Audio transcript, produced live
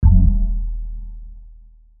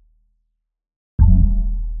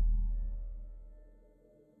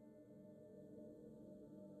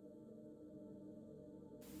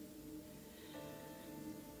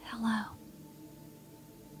Hello.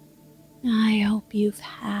 I hope you've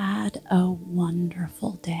had a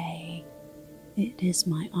wonderful day. It is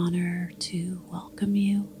my honor to welcome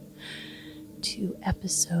you to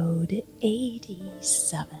episode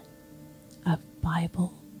 87 of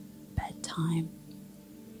Bible Bedtime.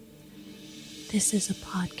 This is a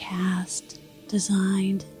podcast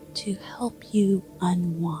designed to help you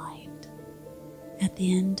unwind at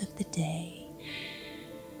the end of the day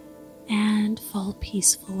and fall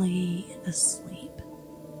peacefully asleep.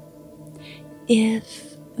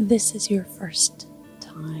 If this is your first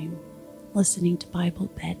time listening to Bible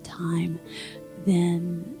Bedtime,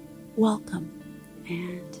 then welcome,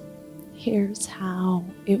 and here's how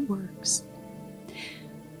it works.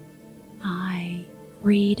 I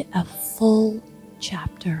read a full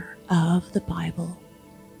chapter of the Bible,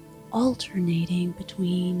 alternating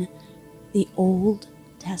between the Old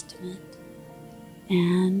Testament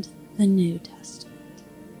and the New Testament.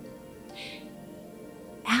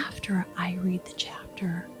 After I read the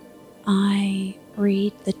chapter, I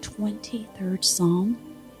read the 23rd Psalm,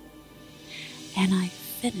 and I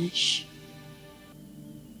finish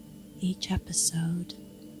each episode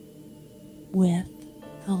with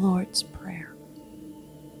the Lord's Prayer.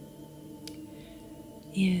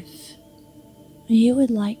 If you would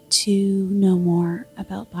like to know more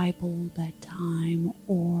about Bible Bedtime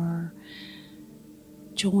or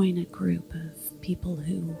join a group of people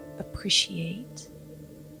who appreciate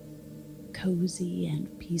cozy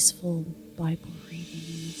and peaceful Bible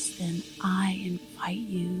readings, then I invite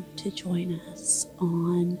you to join us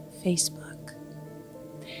on Facebook.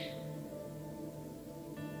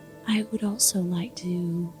 I would also like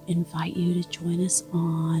to invite you to join us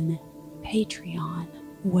on Patreon,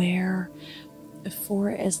 where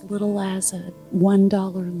for as little as a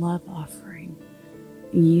 $1 love offering,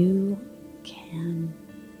 you can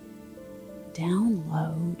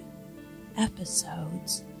download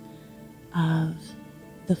episodes of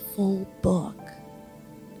the full book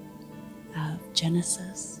of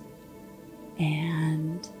Genesis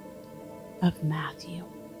and of Matthew.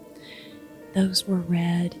 Those were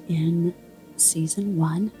read in season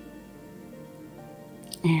 1,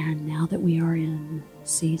 and now that we are in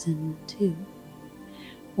season 2,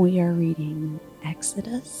 we are reading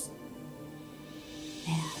Exodus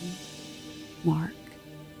and Mark.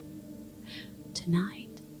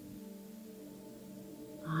 Tonight,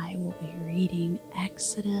 I will be reading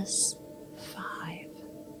Exodus 5.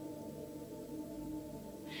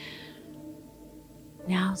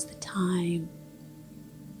 Now's the time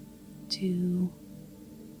to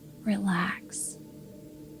relax.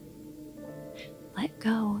 Let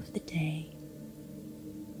go of the day.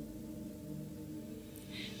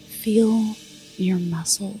 Feel your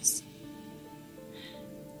muscles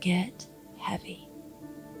get heavy.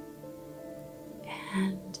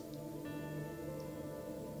 And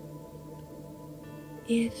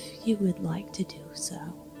if you would like to do so,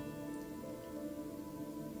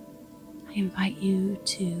 I invite you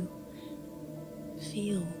to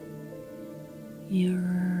feel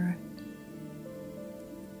your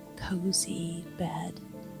cozy bed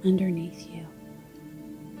underneath you,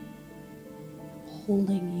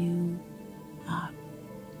 holding you up,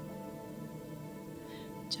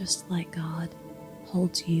 just like God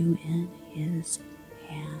holds you in His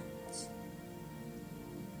hands.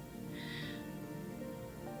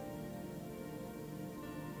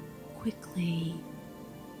 Quickly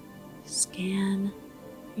scan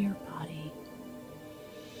your body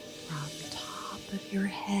from the top of your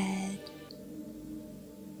head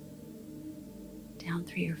down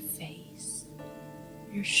through your face,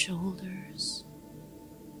 your shoulders,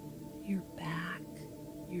 your back,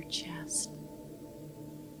 your chest,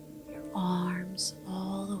 your arms,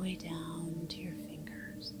 all the way down to your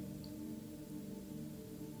fingers,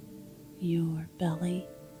 your belly,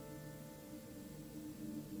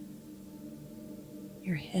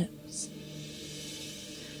 your hips,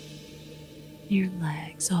 your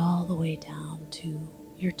legs, all the way down to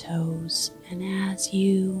your toes. And as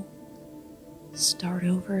you start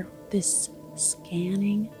over this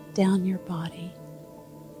scanning down your body,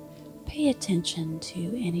 pay attention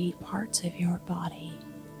to any parts of your body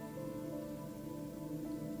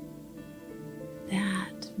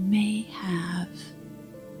that may have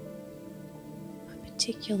a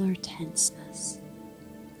particular tenseness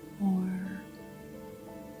or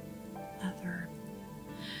other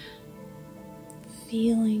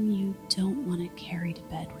feeling you don't want to carry to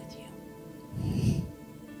bed with you.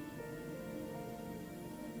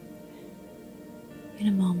 In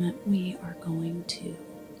a moment, we are going to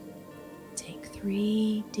take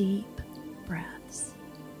 3 deep breaths.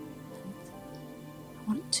 I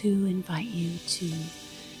want to invite you to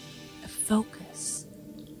focus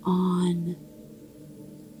on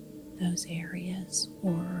those areas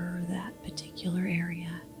or that particular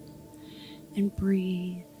area and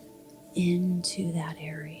breathe into that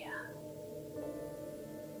area,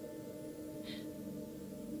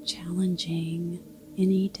 challenging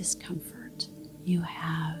any discomfort you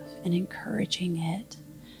have and encouraging it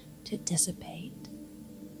to dissipate.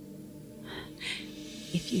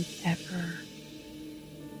 If you've ever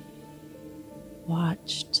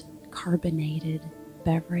watched carbonated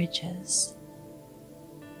beverages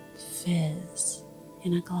fizz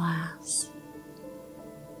in a glass,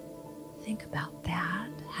 think about that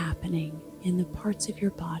happening in the parts of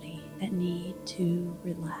your body that need to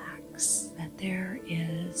relax, that there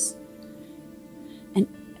is an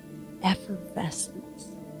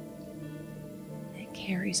effervescence that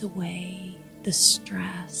carries away the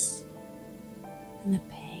stress and the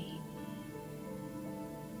pain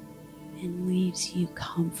and leaves you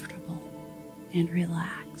comfortable and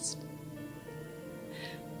relaxed.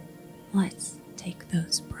 Let's take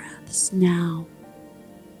those breaths now.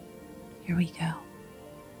 Here we go.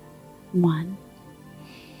 1,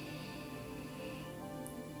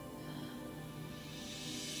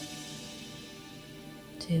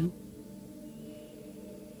 2,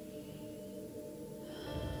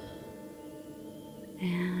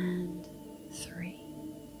 and 3.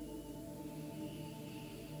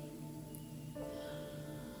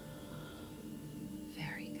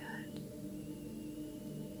 Very good.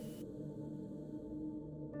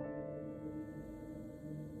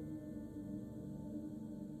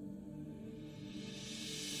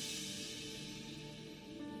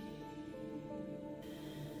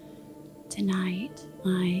 Tonight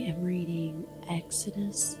I am reading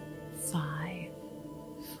Exodus 5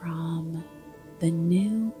 from the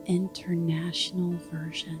New International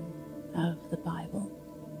Version of the Bible.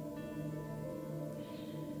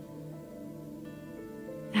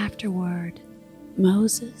 Afterward,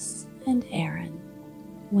 Moses and Aaron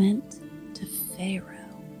went to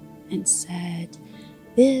Pharaoh and said,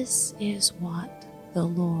 "This is what the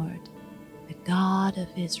Lord, the God of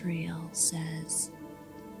Israel, says.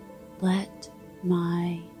 Let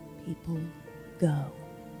my people go,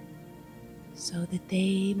 so that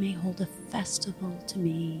they may hold a festival to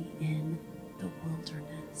me in the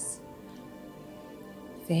wilderness."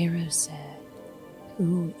 Pharaoh said,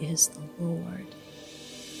 "Who is the Lord,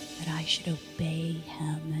 that I should obey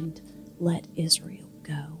him and let Israel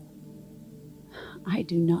go? I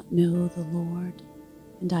do not know the Lord,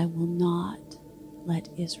 and I will not let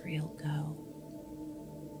Israel go."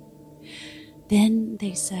 Then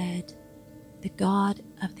they said, "The God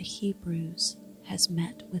of the Hebrews has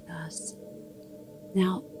met with us.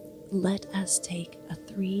 Now let us take a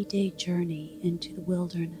 3-day journey into the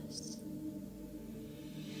wilderness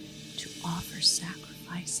to offer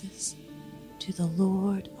sacrifices to the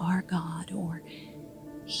Lord our God, or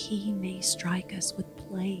he may strike us with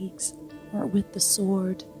plagues or with the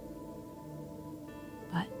sword."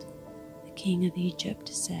 But the king of Egypt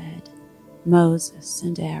said, "Moses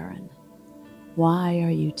and Aaron, why are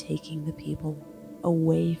you taking the people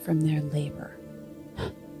away from their labor?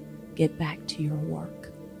 Get back to your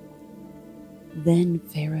work." Then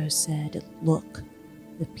Pharaoh said, "Look,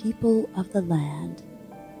 the people of the land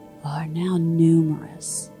are now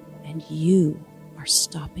numerous, and you are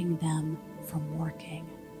stopping them from working."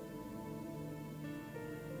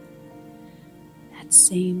 That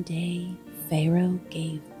same day, Pharaoh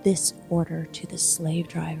gave this order to the slave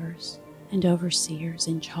drivers and overseers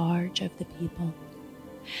in charge of the people: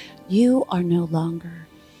 "You are no longer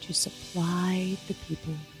to supply the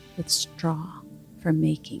people with straw for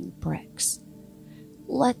making bricks.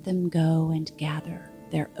 Let them go and gather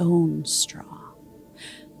their own straw,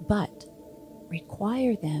 but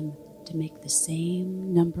require them to make the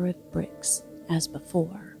same number of bricks as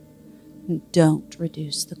before. Don't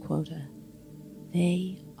reduce the quota.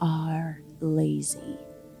 They are lazy.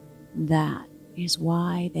 That is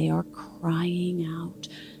why they are crying out,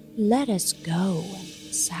 'Let us go and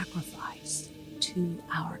sacrifice to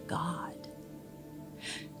our God.'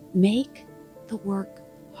 Make the work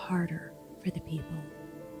harder for the people,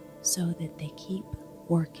 so that they keep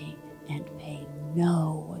working and pay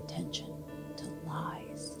no attention to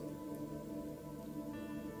lies."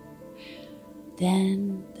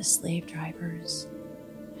 Then the slave drivers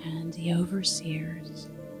and the overseers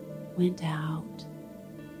went out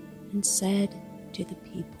and said to the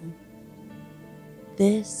people,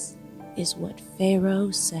 "This is what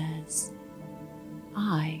Pharaoh says: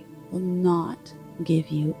 I will not give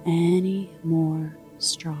you any more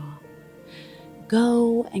straw.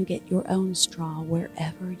 Go and get your own straw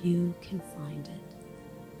wherever you can find it,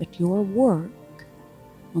 but your work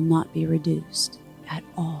will not be reduced at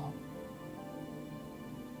all.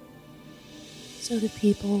 So the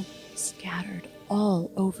people scattered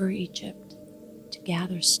all over Egypt to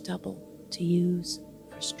gather stubble to use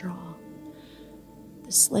for straw.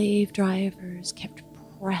 The slave drivers kept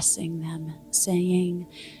pressing them, saying,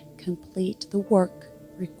 "Complete the work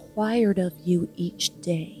required of you each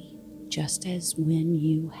day, just as when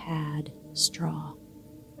you had straw."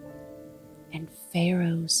 And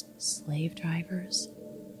Pharaoh's slave drivers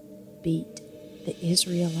beat the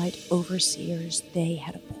Israelite overseers they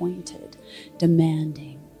had appointed,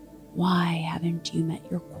 demanding, "Why haven't you met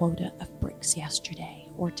your quota of bricks yesterday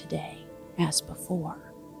or today as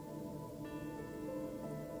before?"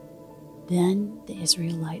 Then the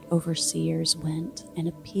Israelite overseers went and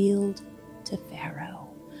appealed to Pharaoh.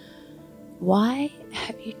 "Why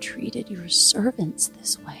have you treated your servants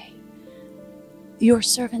this way? Your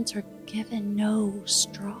servants are given no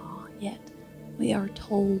straw, yet we are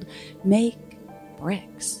told, 'Make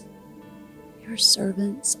bricks.' Your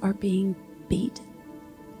servants are being beaten.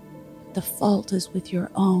 The fault is with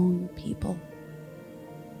your own people."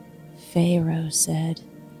 Pharaoh said,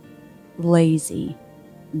 "Lazy.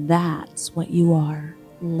 That's what you are,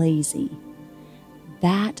 lazy.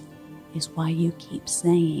 That is why you keep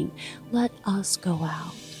saying, 'Let us go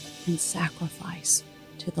out and sacrifice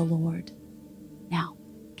to the Lord.' Now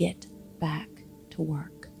get back to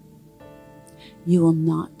work. You will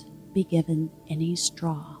not be given any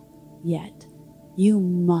straw, yet you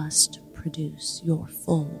must produce your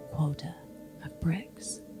full quota of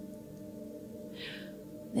bricks."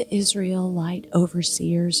 The Israelite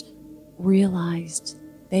overseers realized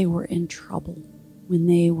they were in trouble when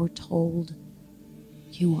they were told,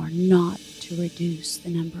 "You are not to reduce the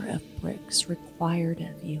number of bricks required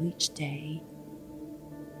of you each day."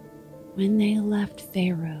 When they left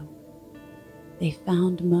Pharaoh, they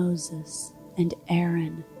found Moses and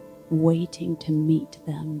Aaron waiting to meet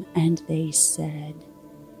them, and they said,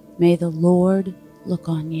 "May the Lord look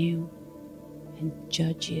on you and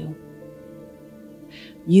judge you.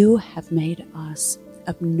 You have made us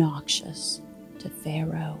obnoxious to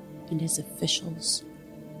Pharaoh and his officials,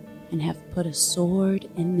 and have put a sword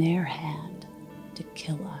in their hand to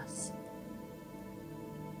kill us."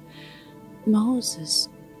 Moses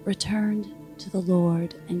returned to the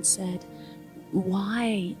Lord and said,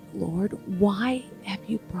 "Why, Lord, why have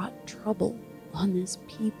you brought trouble on this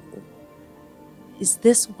people? Is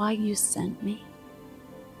this why you sent me?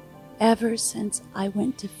 Ever since I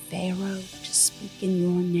went to Pharaoh to speak in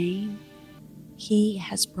your name, he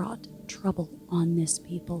has brought trouble on this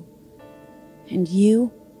people, and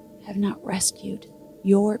you have not rescued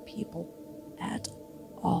your people at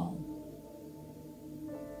all."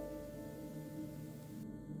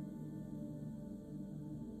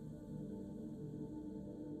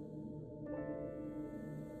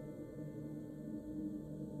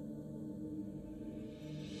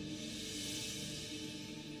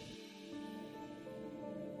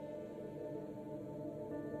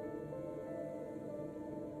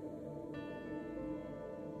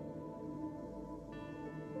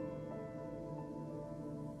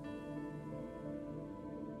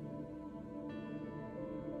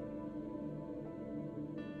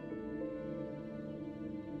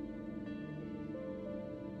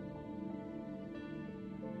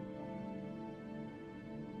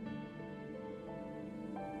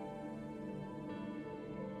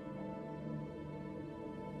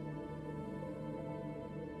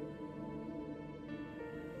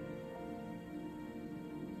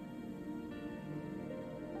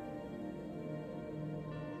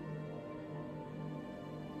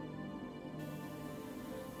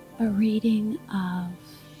 A reading of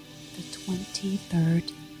the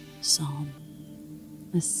 23rd Psalm,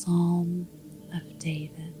 a Psalm of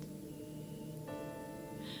David.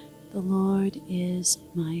 The Lord is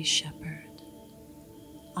my shepherd.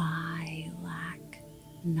 I lack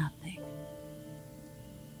nothing.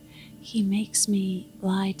 He makes me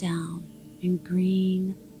lie down in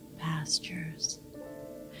green pastures.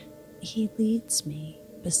 He leads me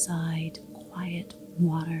beside quiet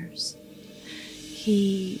waters.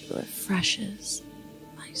 He refreshes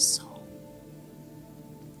my soul.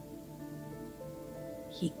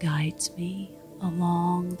 He guides me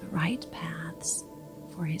along the right paths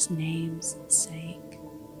for his name's sake.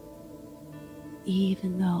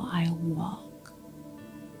 Even though I walk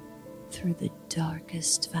through the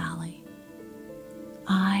darkest valley,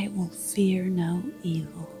 I will fear no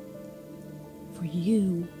evil, for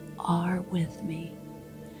you are with me.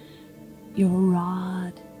 Your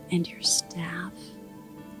rod and your staff,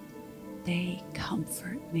 they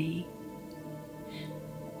comfort me.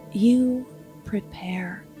 You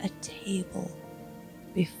prepare a table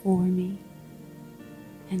before me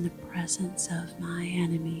in the presence of my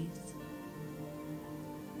enemies.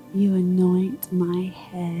 You anoint my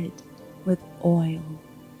head with oil.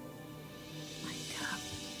 My cup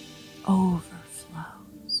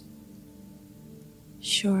overflows.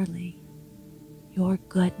 Surely your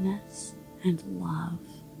goodness and love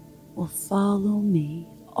will follow me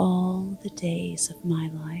all the days of my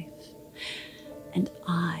life, and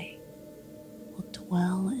I will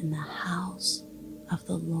dwell in the house of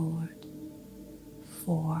the Lord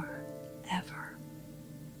forever.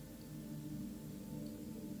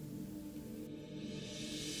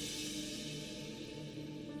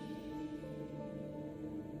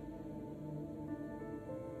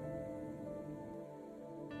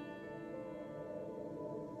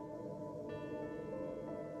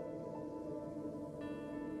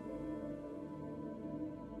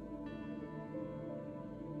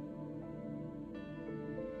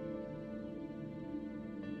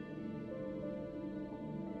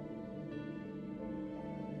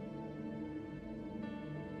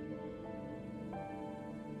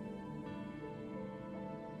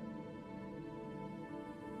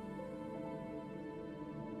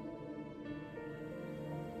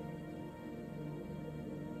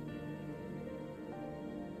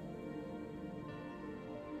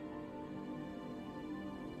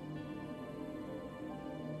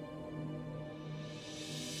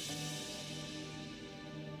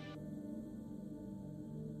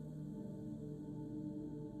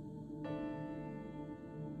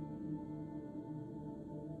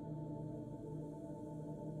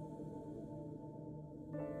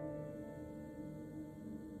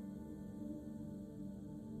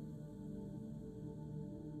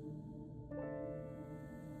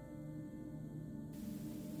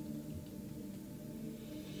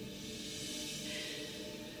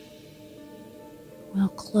 We'll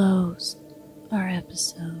close our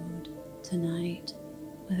episode tonight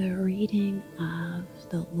with a reading of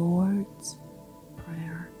the Lord's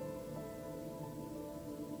Prayer.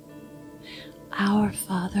 Our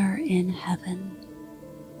Father in heaven,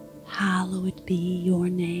 hallowed be your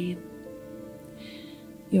name.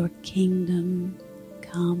 Your kingdom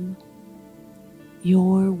come,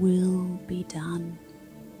 your will be done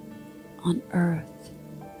on earth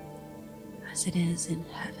as it is in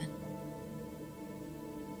heaven.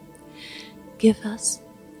 Give us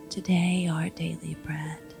today our daily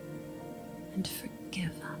bread, and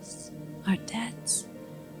forgive us our debts,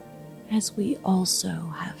 as we also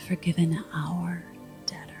have forgiven our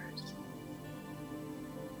debtors.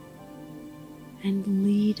 And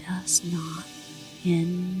lead us not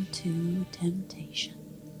into temptation,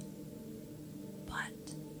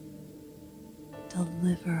 but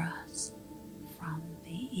deliver us from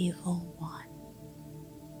the evil one.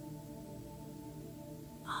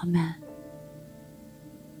 Amen.